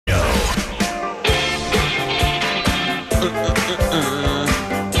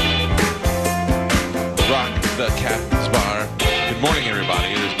the Captain's Bar. Good morning, everybody.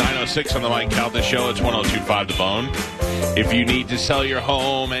 It is 9:06 on the Mike Calta Show. It's 102.5 The Bone. If you need to sell your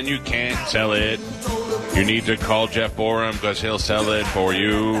home and you can't sell it, you need to call Jeff Borum because he'll sell it for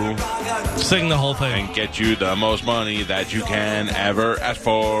you. Sing the whole thing. And get you the most money that you can ever ask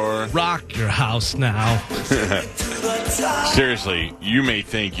for. Rock your house now. Seriously, you may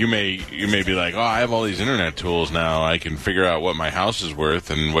think, you may be like, oh, I have all these internet tools now. I can figure out what my house is worth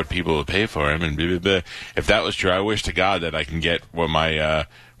and what people will pay for them. And blah, blah, blah. If that was true, I wish to God that I can get what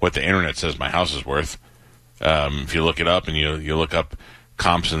what the internet says my house is worth. If you look it up and you look up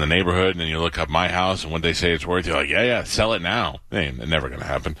comps in the neighborhood, and then you look up my house and what they say it's worth, you're like, yeah, sell it now. It's never going to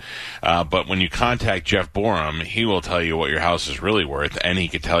happen. But when you contact Jeff Borum, he will tell you what your house is really worth, and he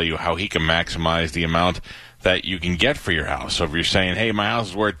can tell you how he can maximize the amount that you can get for your house. So if you're saying, hey, my house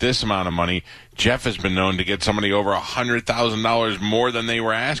is worth this amount of money, Jeff has been known to get somebody over $100,000 more than they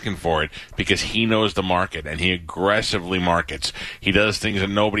were asking for it because he knows the market and he aggressively markets. He does things that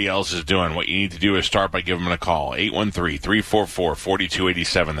nobody else is doing. What you need to do is start by giving him a call.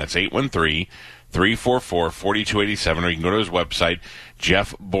 813-344-4287. That's 813-344-4287, or you can go to his website,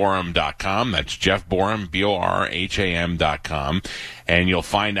 jeffborum.com. That's Jeff Borum, BORHAM.com. And you'll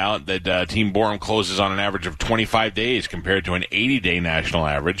find out that Team Borum closes on an average of 25 days compared to an 80-day national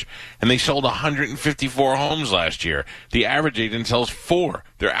average. And they sold 154 homes last year. The average agent sells 4.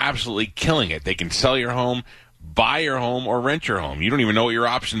 They're absolutely killing it. They can sell your home, buy your home, or rent your home. You don't even know what your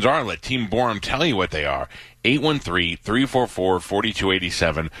options are. Let Team Borum tell you what they are.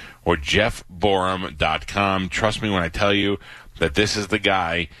 813-344-4287 or jeffborum.com. Trust me when I tell you that this is the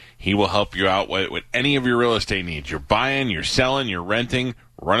guy. He will help you out with any of your real estate needs. You're buying, you're selling, you're renting,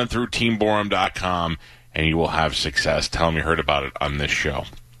 run it through teamborum.com, and you will have success. Tell him you heard about it on this show.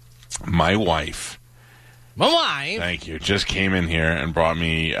 My wife, thank you, just came in here and brought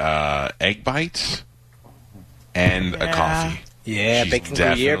me egg bites and a coffee. Yeah, She's bacon for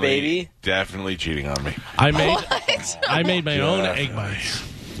a year, baby. Definitely cheating on me. I made my own egg bites.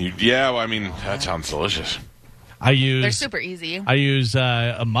 That sounds delicious. They're super easy. I use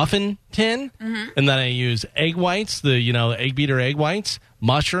a muffin tin, and then I use egg whites, the egg beater egg whites,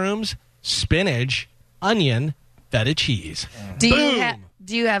 mushrooms, spinach, onion, feta cheese. Do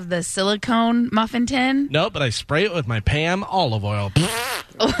you have the silicone muffin tin? No, but I spray it with my Pam olive oil.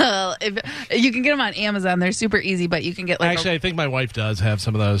 Well, if you can get them on Amazon. They're super easy, but you can get Actually, I think my wife does have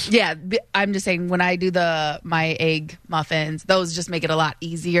some of those. Yeah, I'm just saying when I do my egg muffins, those just make it a lot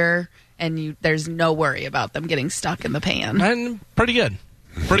easier, and there's no worry about them getting stuck in the pan. And pretty good.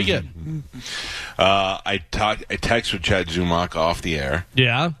 Pretty good. I text with Chad Zumach off the air.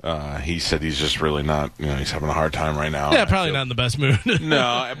 Yeah. He said he's just really not, he's having a hard time right now. Yeah, probably not in the best mood.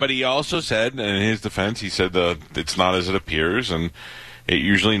 No, but he also said, in his defense, he said it's not as it appears, and it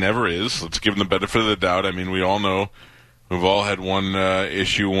usually never is. Let's give him the benefit of the doubt. I mean, we all know, we've all had one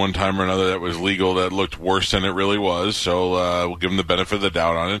issue one time or another that was legal that looked worse than it really was, so we'll give him the benefit of the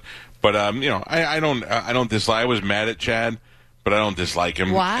doubt on it. But, I don't dislike. I was mad at Chad, but I don't dislike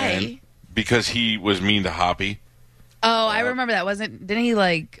him. Why? Because he was mean to Hoppy. Oh, I remember that. Didn't he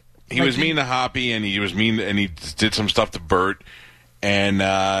He was mean to Hoppy, and he was mean, and he did some stuff to Bert, and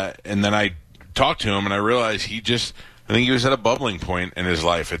then I talked to him, and I realized I think he was at a bubbling point in his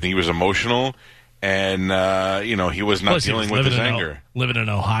life. I think he was emotional, and he was not dealing with his anger. Living in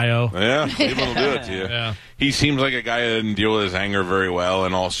Ohio. Yeah, Cleveland will do it to you. Yeah. He seems like a guy that didn't deal with his anger very well,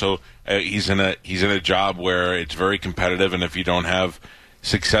 and also he's in a job where it's very competitive, and if you don't have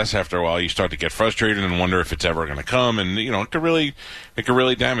success after a while, you start to get frustrated and wonder if it's ever going to come, and it could really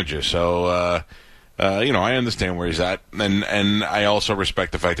damage you. So I understand where he's at, and I also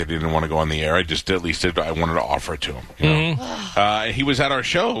respect the fact that he didn't want to go on the air. I wanted to offer it to him. He was at our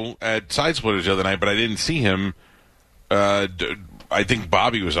show at Side Splitters the other night, but I didn't see him. I think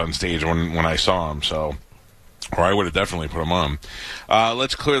Bobby was on stage when I saw him, or I would have definitely put him on.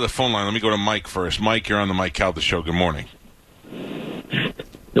 Let's clear the phone line. Let me go to Mike first. Mike, you're on the Mike Calta Show. Good morning.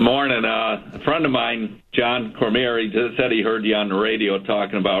 Good morning. A friend of mine, John Cormier, he just said he heard you on the radio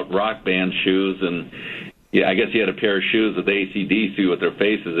talking about rock band shoes, and I guess you had a pair of shoes with AC/DC with their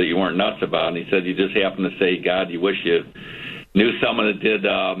faces that you weren't nuts about, and he said you just happened to say, God, you wish you knew someone that did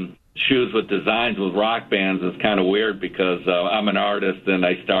shoes with designs with rock bands. It's kind of weird because I'm an artist, and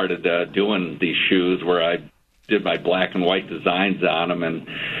I started doing these shoes where I did my black and white designs on them, and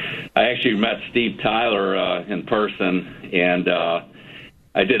I actually met Steve Tyler in person, and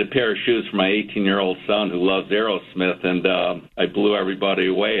I did a pair of shoes for my 18-year-old son who loves Aerosmith, and I blew everybody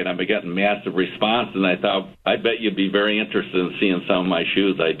away, and I've been getting massive response, and I thought, I bet you'd be very interested in seeing some of my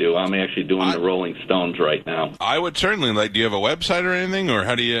shoes I do. I'm actually doing the Rolling Stones right now. I would certainly like. Do you have a website or anything, or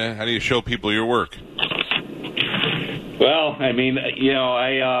how do you show people your work? Well, I mean,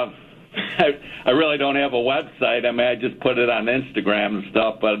 I really don't have a website. I mean, I just put it on Instagram and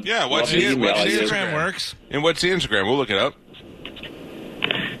stuff. But yeah, what's the Instagram works? And what's the Instagram? We'll look it up.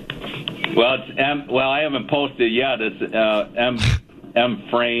 Well, it's I haven't posted yet. It's M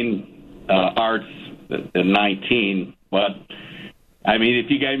Frame Arts 19. But I mean,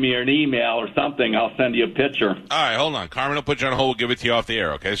 if you gave me an email or something, I'll send you a picture. All right, hold on. Carmen will put you on hold. We'll give it to you off the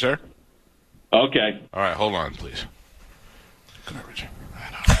air. Okay, sir? Okay. All right, hold on, please. Garbage.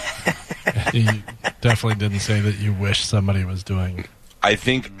 You definitely didn't say that you wish somebody was doing. I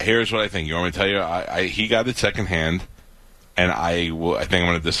think, here's what I think. You want me to tell you? He got it secondhand, and I think I'm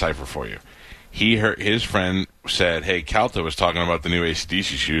going to decipher for you. His friend said, hey, Calta was talking about the new AC/DC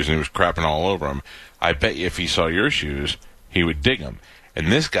shoes, and he was crapping all over them. I bet you if he saw your shoes, he would dig them.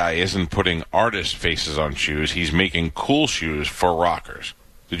 And this guy isn't putting artist faces on shoes. He's making cool shoes for rockers.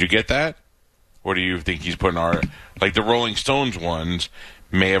 Did you get that? Or do you think he's putting art? Like the Rolling Stones ones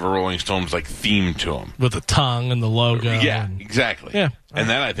may have a Rolling Stones like theme to them. With the tongue and the logo. Yeah, exactly. Yeah. And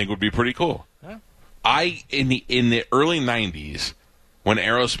that I think would be pretty cool. Yeah. In the early 90s, when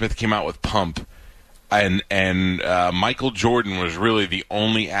Aerosmith came out with Pump, and Michael Jordan was really the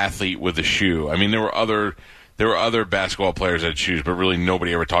only athlete with a shoe. I mean, there were other basketball players that had shoes, but really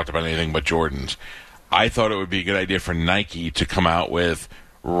nobody ever talked about anything but Jordans. I thought it would be a good idea for Nike to come out with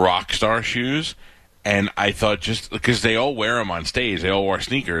rock star shoes, and I thought just because they all wear them on stage, they all wear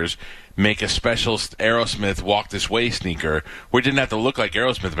sneakers, make a special Aerosmith Walk This Way sneaker where it didn't have to look like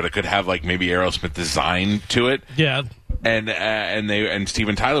Aerosmith, but it could have like maybe Aerosmith design to it. Yeah. And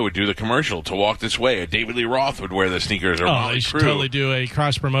Steven Tyler would do the commercial to Walk This Way. David Lee Roth would wear the sneakers. Or they should totally do a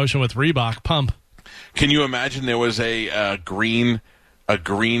cross promotion with Reebok Pump. Can you imagine there was a greenish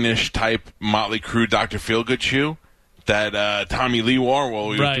type Motley Crue Dr. Feelgood shoe that Tommy Lee wore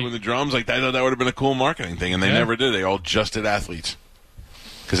while he was doing the drums? Like, I thought that would have been a cool marketing thing, and they never did. They all just did athletes.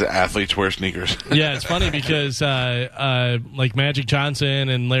 Because athletes wear sneakers. Yeah, it's funny because like Magic Johnson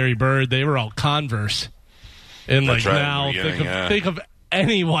and Larry Bird, they were all Converse. And That's like right, now, the think of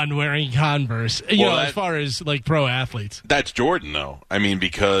anyone wearing Converse. You know, as far as like pro athletes. That's Jordan, though. I mean,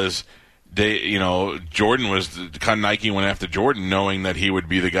 because Jordan was Nike went after Jordan, knowing that he would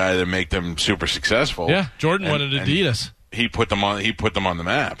be the guy that make them super successful. Yeah, Jordan wanted Adidas. He put them on the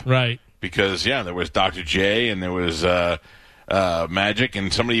map, right? Because there was Dr. J and there was Magic,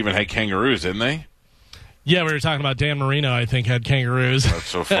 and somebody even had kangaroos, didn't they? Yeah, we were talking about Dan Marino, I think, had kangaroos. That's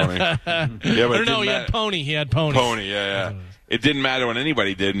so funny. He had Pony. He had ponies. Pony, yeah. It didn't matter when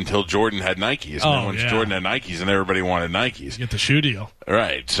anybody did until Jordan had Nikes. And then once Jordan had Nikes, and everybody wanted Nikes. Get the shoe deal.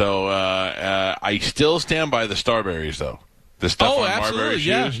 Right. So I still stand by the Starberries, though. The stuff on Marbury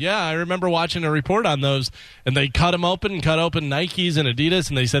shoes. Yeah. I remember watching a report on those, and they cut open Nikes and Adidas,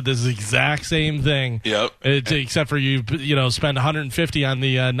 and they said this is the exact same thing. Yep. Except for you spend $150 on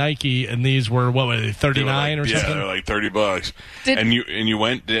the Nike, and these were what were they, $39 or something? Yeah, they're like $30. And you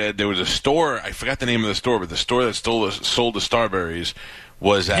went. There was a store. I forgot the name of the store, but the store that sold the Starberries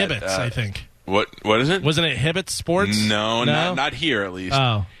was at Hibbett's, I think. What is it? Wasn't it Hibbett's Sports? No, not here at least.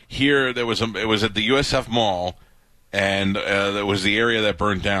 Oh. Here it was at the USF Mall. And it was the area that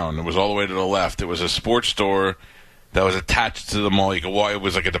burned down. It was all the way to the left. It was a sports store that was attached to the mall. You could walk, it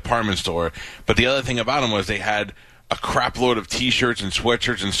was like a department store. But the other thing about them was they had a crap load of T-shirts and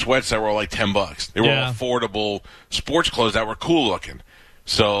sweatshirts and sweats that were all like $10. They were all affordable sports clothes that were cool looking.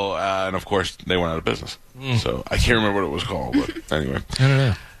 So, and of course, they went out of business. So I can't remember what it was called. But anyway. I don't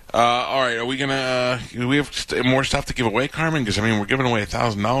know. All right, are we gonna? Do we have more stuff to give away, Carmen? Because we're giving away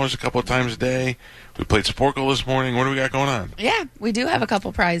 $1,000 a couple of times a day. We played Sporkle this morning. What do we got going on? Yeah, we do have a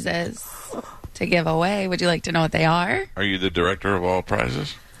couple prizes to give away. Would you like to know what they are? Are you the director of all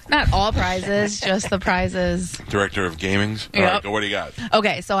prizes? Not all prizes, just the prizes. Director of gamings. Yep. All right, what do you got?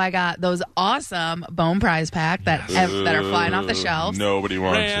 Okay, so I got those awesome Bone Prize Pack that are flying off the shelves. Nobody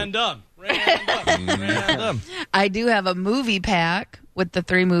wants Random. I do have a movie pack with the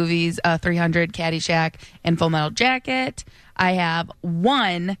 3 movies, 300, Caddyshack, and Full Metal Jacket. I have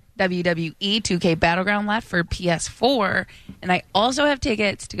one WWE 2K Battleground left for PS4, and I also have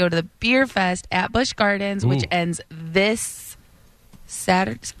tickets to go to the Beer Fest at Busch Gardens, which ends this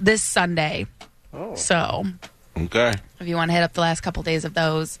Sunday. Oh. So, okay. If you want to hit up the last couple days of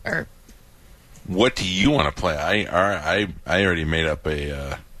those, or what do you want to play? I already made up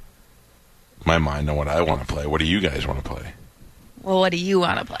my mind on what I want to play. What do you guys want to play? Well, what do you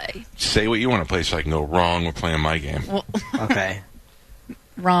want to play? Say what you want to play so I can go wrong. We're playing my game. Well, okay.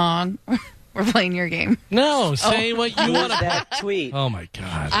 Wrong. We're playing your game. No, say what you want to that tweet. Oh, my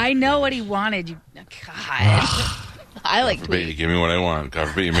God. I know what he wanted. God. I like God forbid you tweet. give me what I want. God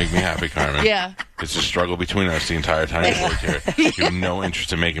forbid you make me happy, Carmen. Yeah. It's a struggle between us the entire time you work here. You have no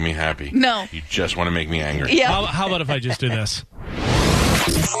interest in making me happy. No. You just want to make me angry. Yeah. How about if I just do this?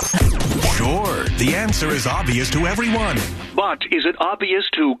 Sure, the answer is obvious to everyone. But is it obvious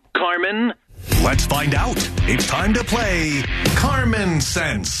to Carmen? Let's find out. It's time to play Carmen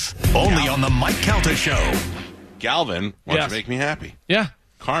Sense. Only on the Mike Calta Show. Galvin wants Yes. to make me happy. Yeah,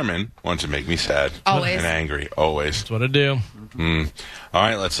 Carmen wants to make me sad. Always. And angry. Always. that's what I do. All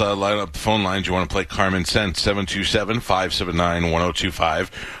right, let's light up the phone lines. You want to play Carmen Sense,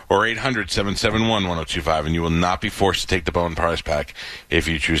 727-579-1025 or 800-771-1025, and you will not be forced to take the bone prize pack if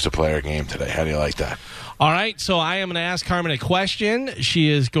you choose to play our game today. How do you like that? All right, so I am going to ask Carmen a question. She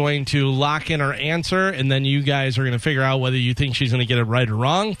is going to lock in her answer, and then you guys are going to figure out whether you think she's going to get it right or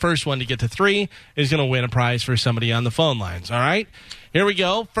wrong. First one to get to 3 is going to win a prize for somebody on the phone lines. All right, here we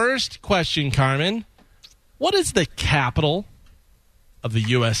go. First question, Carmen. What is the capital of the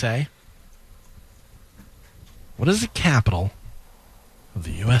USA? What is the capital of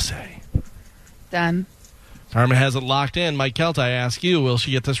the USA? Done. Carmen has it locked in. Mike Kelta, I ask you, will she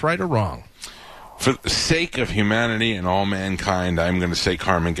get this right or wrong? For the sake of humanity and all mankind, I'm going to say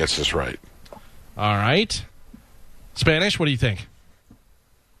Carmen gets this right. All right. Spanish, what do you think?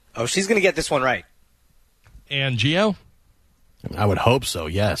 Oh, she's going to get this one right. And Gio? I would hope so,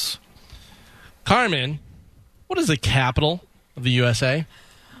 yes. Carmen, what is the capital of the USA?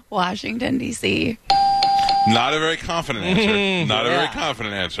 Washington, D.C. Not a very confident answer. Not a very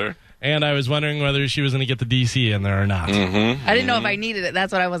confident answer. And I was wondering whether she was going to get the D.C. in there or not. I didn't know if I needed it.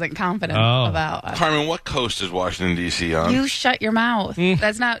 That's what I wasn't confident about. Carmen, what coast is Washington, D.C. on? You shut your mouth.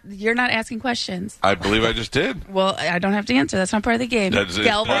 You're not asking questions. I believe I just did. Well, I don't have to answer. That's not part of the game. This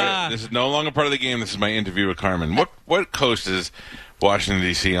is no longer part of the game. This is my interview with Carmen. What coast is Washington,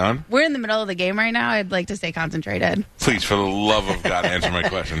 D.C. on? We're in the middle of the game right now. I'd like to stay concentrated. Please, for the love of God, answer my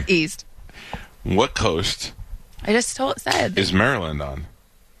question. East. What coast I just said is Maryland on?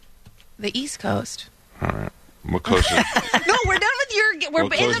 the East Coast. All right. What coast is... No, we're done with your. We're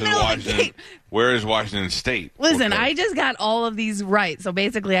what in coast the is middle of the Washington? game. Where is Washington State? Listen, What coast? I just got all of these right, so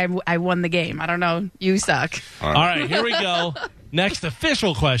basically I won the game. I don't know. You suck. All right, here we go. Next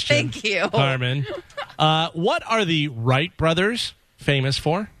official question. Thank you. Carmen. What are the Wright brothers famous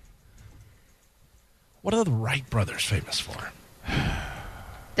for? What are the Wright brothers famous for?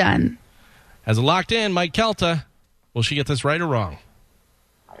 Done. Has it locked in, Mike Kelta. Will she get this right or wrong?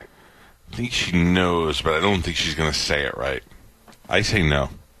 I think she knows, but I don't think she's going to say it right. I say no.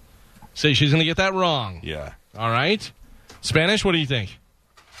 Say she's going to get that wrong. Yeah. All right. Spanish, what do you think?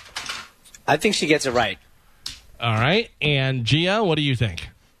 I think she gets it right. All right. And Gia, what do you think?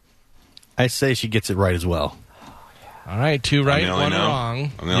 I say she gets it right as well. All right. 2 right, I'm the only 1 no.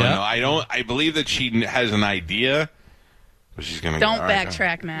 wrong. I'm the only no. I believe that she has an idea, but she's going to Don't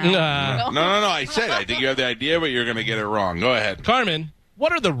backtrack now. No. I said I think you have the idea, but you're going to get it wrong. Go ahead. Carmen,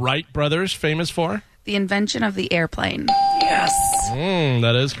 what are the Wright brothers famous for? The invention of the airplane. Yes.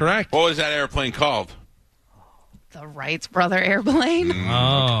 That is correct. What was that airplane called? The Wright brother airplane.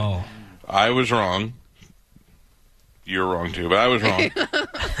 Oh. I was wrong. You're wrong, too, but I was wrong.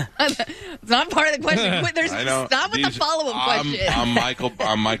 It's not part of the question. There's I know. stop with the follow-up question.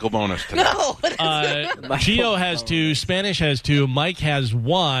 I'm Michael Bonus today. No. Gio has 2, Spanish has 2, Mike has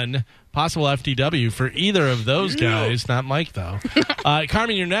 1. Possible FTW for either of those guys. Not Mike, though.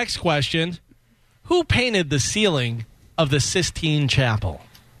 Carmen, your next question. Who painted the ceiling of the Sistine Chapel?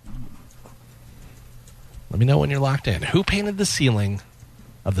 Let me know when you're locked in. Who painted the ceiling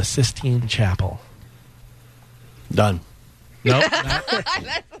of the Sistine Chapel? Done. Nope. That's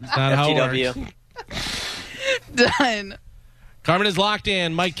not how it works. Done. Carmen is locked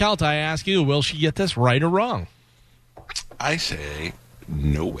in. Mike Calta, I ask you, will she get this right or wrong? I say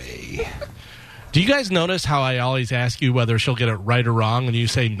no way. Do you guys notice how I always ask you whether she'll get it right or wrong, and you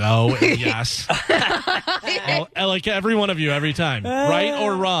say no and yes? Like every one of you, every time. Right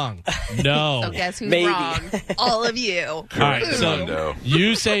or wrong? No. So guess who's Maybe. wrong? All of you. All right, so No.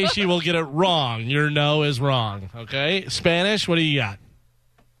 you say she will get it wrong. Your no is wrong. Okay? Spanish, what do you got?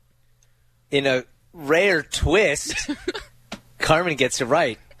 In a rare twist, Carmen gets it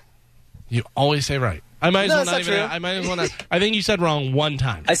right. You always say right. I might as No, well that's not not even. true. I might as well not. I think you said wrong one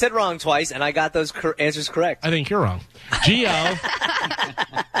time. I said wrong twice, and I got those answers correct. I think you're wrong. Gio,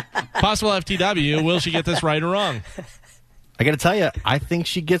 possible FTW. Will she get this right or wrong? I got to tell you, I think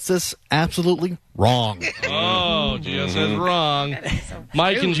she gets this absolutely wrong. Oh, Gio says wrong.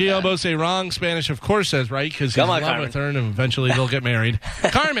 Mike and Gio both say wrong. Spanish, of course, says right because he's in Come on, love Carmen. with her, and eventually they'll get married.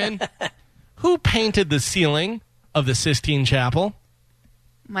 Carmen, who painted the ceiling of the Sistine Chapel?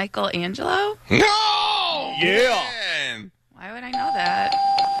 Michelangelo? No! Yeah. Man.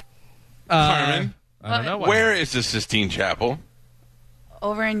 Carmen, I don't know. What where is the Sistine Chapel?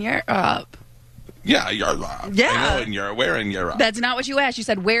 Over in Europe. Yeah, Yeah. I know in Europe. Where in Europe? That's not what you asked. You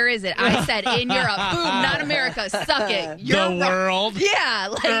said, where is it? I said, in Europe. Boom, not America. Suck it. You're the wrong. world. Yeah.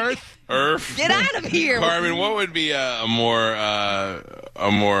 Like, Earth. get out of here. Carmen, what would be a more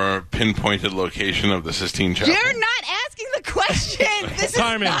pinpointed location of the Sistine Chapel? You're not asking the question. This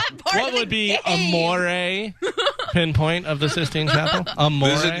Carmen, is not part what of the would be game. a more pinpoint of the Sistine Chapel? Amore?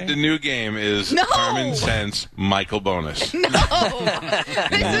 The new game is No. Carmen Sense Michael Bonus. No. This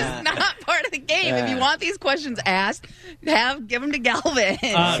is not part of the game. If you want these questions asked, give them to Galvin.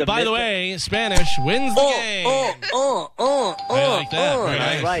 By the way, Spanish wins the game. I like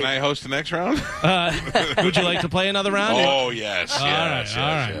that. Can I host the next round? Would you like to play another round? Oh, yes. All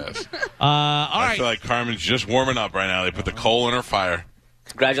right. I feel like Carmen's just warming up right now. They put the coal in her fire.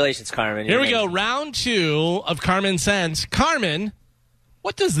 Congratulations, Carmen. Here You're we go. amazing. Round 2 of Carmen Sense. Carmen,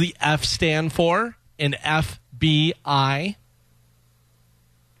 what does the F stand for in FBI?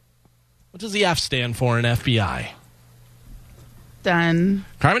 What does the F stand for in FBI? Done.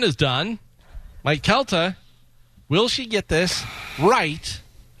 Carmen is done. Mike Calta, will she get this right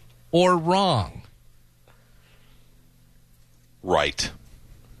or wrong? Right.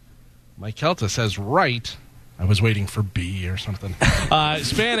 Mike Calta says right. I was waiting for B or something.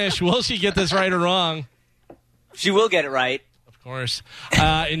 Spanish, will she get this right or wrong? She will get it right. Of course.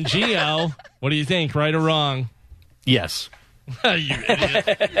 And Gio, what do you think, right or wrong? Yes. You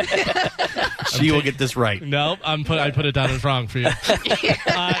idiot. She will get this right. Nope, I put it down as wrong for you.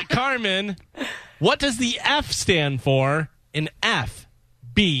 Carmen, what does the F stand for in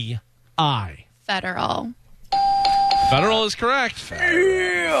FBI? Federal. Federal is correct.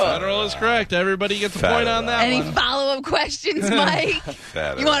 Federal is correct. Everybody gets a point on that Any one. follow-up questions, Mike?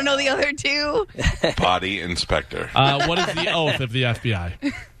 You want to know the other two? Body inspector. What is the oath of the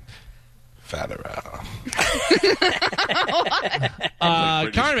FBI? Federal.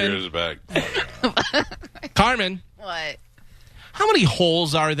 Carmen. Back. Carmen, What? how many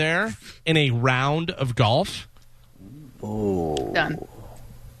holes are there in a round of golf? Done.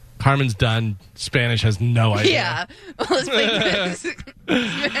 Carmen's done. Spanish has no idea. Yeah. Let's play this.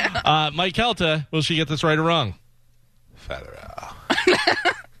 Mike Calta, will she get this right or wrong? Federal.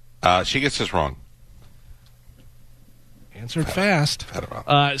 She gets this wrong. Answered fast.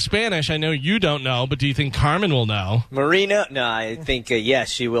 Federal. Spanish, I know you don't know, but do you think Carmen will know? Marina? No, I think,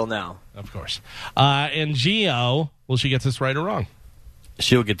 yes, she will know. Of course. And Gio, will she get this right or wrong?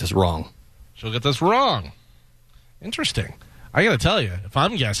 She'll get this wrong. She'll get this wrong. Interesting. I got to tell you, if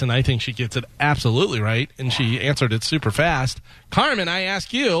I'm guessing, I think she gets it absolutely right, and she answered it super fast. Carmen, I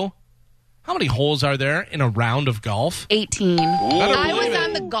ask you, how many holes are there in a round of golf? 18. I was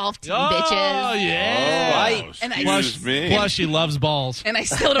on the golf team, bitches. Oh, yeah. Right. And I- Plus, she loves balls. And I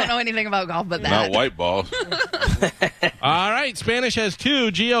still don't know anything about golf but that. Not white balls. All right, Spanish has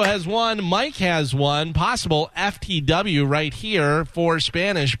 2, Gio has 1, Mike has 1. Possible FTW right here for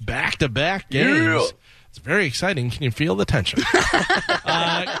Spanish back-to-back games. Yeah. It's very exciting. Can you feel the tension?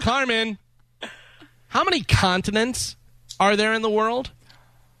 Carmen, how many continents are there in the world?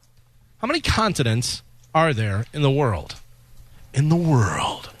 How many continents are there in the world? In the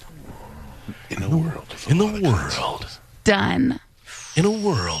world. In the world. In the world. Done. In a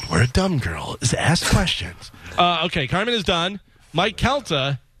world where a dumb girl is asked questions. Okay, Carmen is done. Mike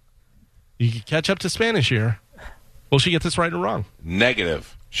Calta, you can catch up to Spanish here. Will she get this right or wrong?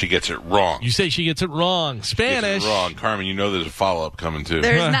 Negative. She gets it wrong. You say she gets it wrong. Spanish. Gets it wrong. Carmen, you know there's a follow-up coming, too.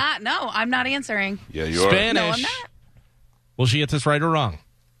 There's not. No, I'm not answering. Yeah, you are. Spanish. No, I'm not. Will she get this right or wrong?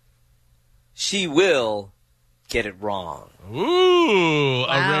 She will get it wrong. Ooh, a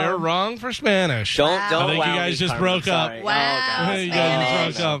Wow. rare wrong for Spanish. Don't I think you wow guys me, just Carmen. broke up. Sorry. Wow. You guys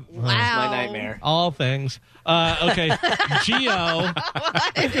just broke up. Wow. It's my nightmare. All things. Okay, Gio.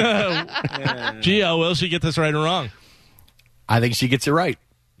 Gio, will she get this right or wrong? I think she gets it right.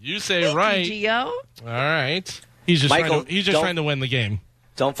 You say right. Gio? All right. He's just Michael, don't- trying to win the game.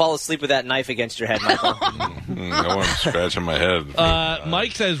 Don't fall asleep with that knife against your head, Michael. No one's scratching my head.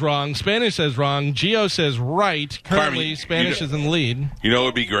 Mike says wrong. Spanish says wrong. Gio says right. Currently, Carmen, Spanish you is in the lead. You know what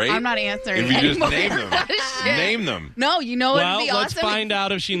would be great? I'm not answering If you just anymore. name them. Shit. Name them. No, you know what Well, would be let's awesome? find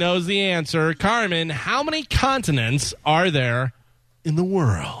out if she knows the answer. Carmen, how many continents are there in the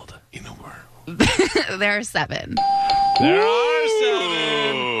world? In the world. There are 7. There are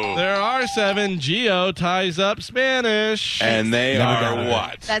 7. There are 7. Gio ties up Spanish. And they Never are got it.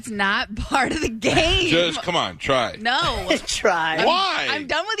 what? That's not part of the game. Just, come on, try. No. Try. Why? I'm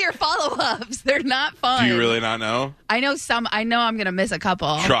done with your follow-ups. They're not fun. Do you really not know? I know some. I know I'm going to miss a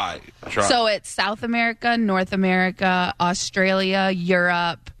couple. Try. So it's South America, North America, Australia,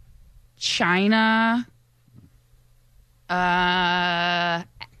 Europe, China. I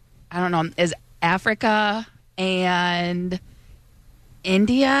don't know. Is Africa and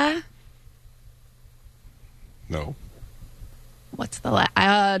India? No. What's the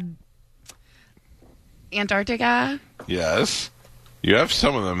Antarctica? Yes. You have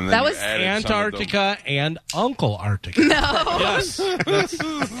some of them. And then That you was added Antarctica and Uncle Arctica. No. Yes.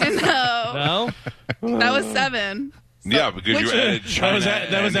 No. No? That was 7. Yeah, because you added China.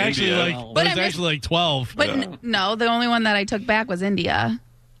 That was and actually India. like 12. But no, the only one that I took back was India.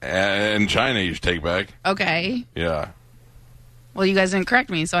 And China you should take back. Okay. Yeah. Well, you guys didn't correct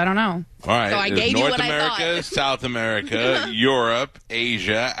me, so I don't know. All right. So I There's gave you North what I America, thought. South America, Europe,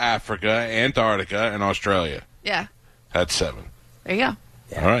 Asia, Africa, Antarctica, and Australia. Yeah. That's 7. There you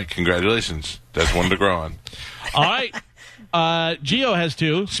go. All right. Congratulations. That's one to grow on. All right. Gio has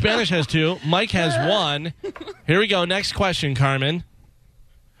 2. Spanish has 2. Mike has 1. Here we go. Next question, Carmen.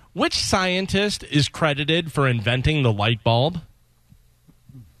 Which scientist is credited for inventing the light bulb?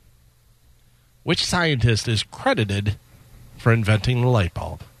 Which scientist is credited for inventing the light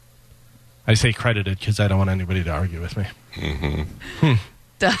bulb? I say credited because I don't want anybody to argue with me.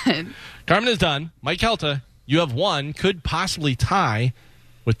 Done. Carmen is done. Mike Calta, you have 1. Could possibly tie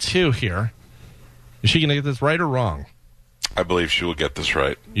with 2 here. Is she going to get this right or wrong? I believe she will get this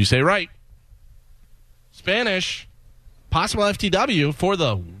right. You say right. Spanish, possible FTW for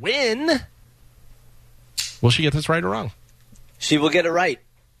the win. Will she get this right or wrong? She will get it right.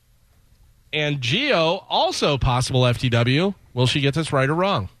 And Gio, also possible FTW. Will she get this right or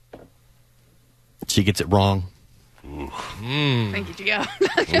wrong? She gets it wrong. Thank you,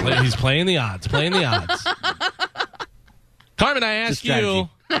 Gio. He's playing the odds. Playing the odds. Carmen, I ask you,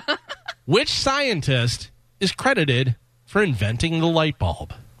 which scientist is credited for inventing the light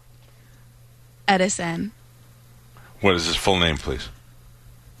bulb? Edison. What is his full name, please?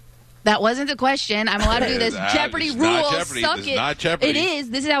 That wasn't the question. I'm allowed to do this. Jeopardy It's not rules. Jeopardy. Suck It's it. not Jeopardy. It is.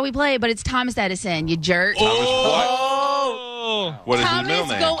 This is how we play, but it's Thomas Edison, you jerk. Thomas what? Oh, What is his Thomas, middle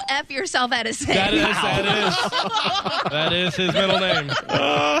name? go F yourself, Edison. that is his middle name.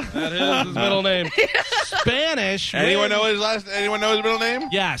 That is his middle name. Spanish. Anyone wins. know Anyone know his middle name?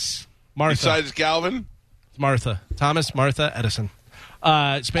 Yes, Martha. Besides Galvin? Martha. Thomas Martha Edison.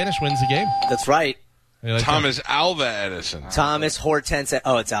 Spanish wins the game. That's right. You like Thomas Alva Edison. Thomas Hortense.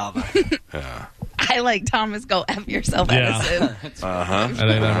 Oh, it's Alva. Yeah. I like Thomas, go F yourself, Yeah. Edison. Uh-huh. I think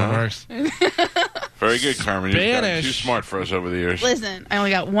that one works. Very good, Carmen. You've gotten Spanish. too smart for us over the years. Listen, I only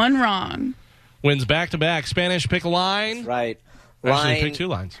got 1 wrong. Wins back-to-back. Spanish, pick a line. Right. Actually, Line pick 2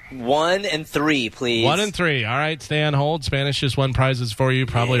 lines. 1 and 3, please. 1 and 3. All right, stay on hold. Spanish just won prizes for you.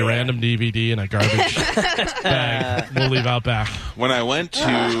 Probably a random DVD and a garbage bag. We'll leave out back. When I went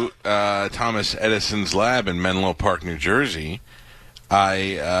to Thomas Edison's lab in Menlo Park, New Jersey,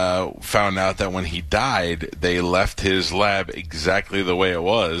 I found out that when he died, they left his lab exactly the way it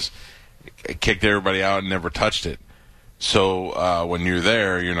was, kicked everybody out, and never touched it. So when you're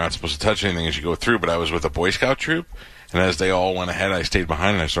there, you're not supposed to touch anything as you go through, but I was with a Boy Scout troop, and as they all went ahead, I stayed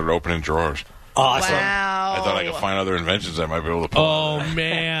behind and I started opening drawers. Awesome. Wow. I thought I could find other inventions I might be able to pull. Oh,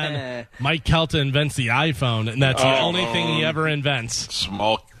 man. Mike Calta invents the iPhone, and that's the only thing he ever invents.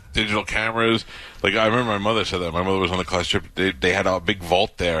 Small digital cameras. Like, I remember my mother said that. My mother was on the class trip. They had a big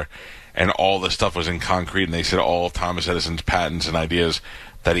vault there, and all the stuff was in concrete, and they said all of Thomas Edison's patents and ideas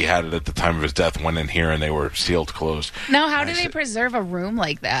that he had at the time of his death went in here, and they were sealed closed. Now, how do I they said- preserve a room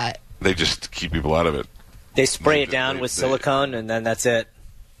like that? They just keep people out of it. They spray it down with silicone, and then that's it.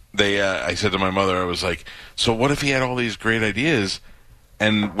 I said to my mother, I was like, so what if he had all these great ideas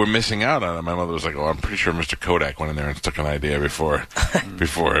and we're missing out on it? My mother was like, oh, I'm pretty sure Mr. Kodak went in there and took an idea before, and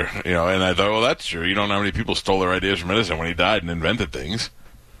I thought, well, that's true. You don't know how many people stole their ideas from Edison when he died and invented things,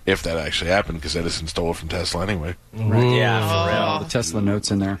 if that actually happened, because Edison stole it from Tesla anyway. Yeah, for All the Tesla notes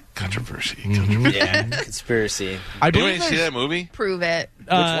in there. Controversy. real. Yeah, conspiracy. I Did believe anybody see that movie? Prove it. Which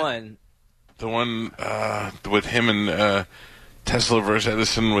one? The one with him and Tesla versus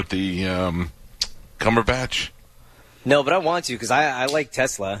Edison with the Cumberbatch? No, but I want to because I like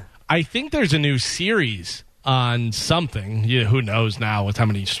Tesla. I think there's a new series on something. Yeah, who knows now with how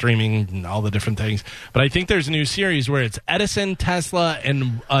many streaming and all the different things. But I think there's a new series where it's Edison, Tesla,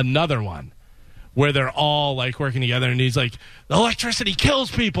 and another one where they're all like working together. And he's like, the electricity kills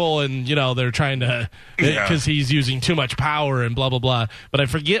people, and they're trying to because he's using too much power and blah blah blah. But I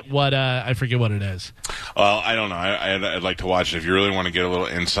forget what it is. Well, I don't know. I'd like to watch it. If you really want to get a little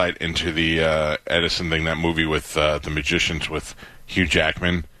insight into the Edison thing, that movie with the magicians with Hugh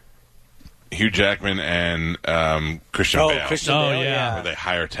Jackman and Christian Bale. Christian Oh, Bale, yeah. Where they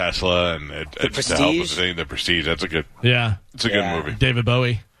hire Tesla and it's to help with Prestige? the thing. The Prestige. That's a good. Yeah, It's a good movie. David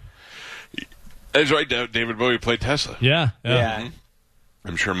Bowie. That's right. David Bowie played Tesla. Yeah. Yeah.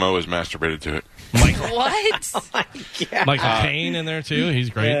 I'm sure Mo has masturbated to it. What? Michael Caine in there, too. He's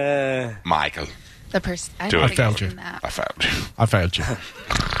great. Michael. The person. I Do don't it. think I found I've seen you. that. I found you. I found you.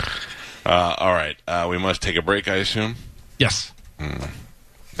 All right. We must take a break, I assume. Yes.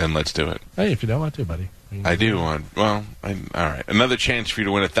 Then let's do it. Hey, if you don't want to, buddy. I do want. Well, all right. Another chance for you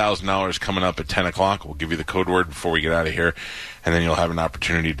to win $1,000 coming up at 10 o'clock. We'll give you the code word before we get out of here, and then you'll have an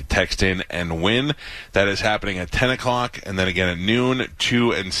opportunity to text in and win. That is happening at 10 o'clock, and then again at noon,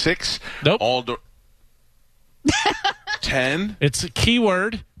 2, and 6. Nope. 10? It's a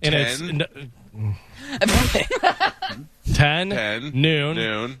keyword, and 10. it's 10,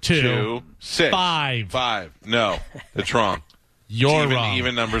 noon, 2, 6. 5. 5. No, that's wrong. You're It's wrong.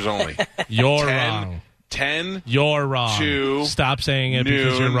 Even numbers only. You're 10, wrong. 10, You're wrong. 2, Stop saying it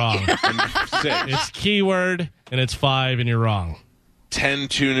because you're noon, wrong. and 6. It's keyword, and it's 5, and you're wrong. 10,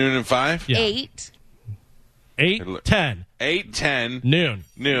 2, noon, and 5? Yeah. 8. 8, 10, 8, 10, noon.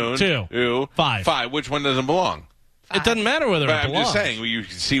 noon, 2, 5. 5. Which one doesn't belong? It doesn't matter whether But it I'm belongs. just saying, you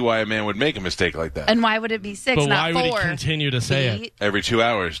can see why a man would make a mistake like that. And why would it be 6, But not why 4? would he continue to say it? 8. Every 2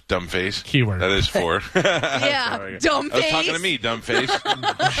 hours, dumb face. Keyword. That is 4. Yeah, Sorry. dumb I was face. talking to me, dumb face.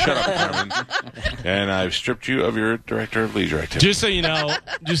 Shut up, Carmen. And I've stripped you of your director of leisure activity. Just so you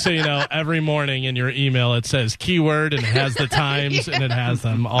know, every morning in your email it says keyword and it has the times and it has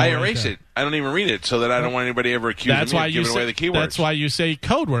them all. I right erase there. it. I don't even read it so that I don't want anybody ever accusing That's me why of you giving away the keywords. That's why you say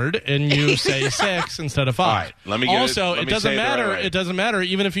code word and you say 6 instead of 5. All right, let me get also, let it me doesn't say it the right matter. way. It doesn't matter.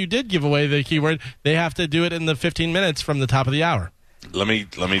 Even if you did give away the keyword, they have to do it in the 15 minutes from the top of the hour. Let me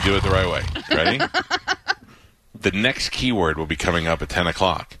do it the right way. Ready? The next keyword will be coming up at 10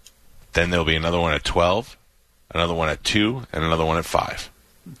 o'clock. Then there'll be another one at 12, another one at 2, and another one at 5.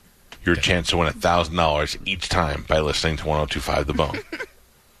 Your chance to win $1,000 each time by listening to 102.5 The Bone.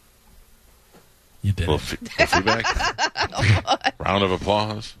 You did Little it. feedback. Round of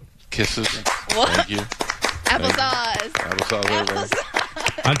applause. Kisses. Thank you. Applesauce. Applesauce, everybody.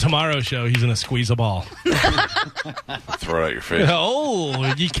 On tomorrow's show, he's going to squeeze a ball. Throw it out your face.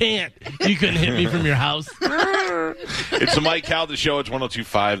 Oh, you can't. You couldn't hit me from your house. It's the Mike Calta Show. It's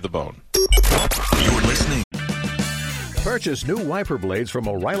 102.5 The Bone. You're listening. Purchase new wiper blades from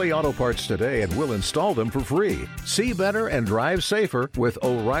O'Reilly Auto Parts today and we'll install them for free. See better and drive safer with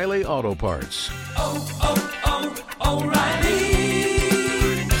O'Reilly Auto Parts.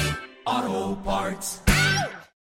 O'Reilly Auto Parts.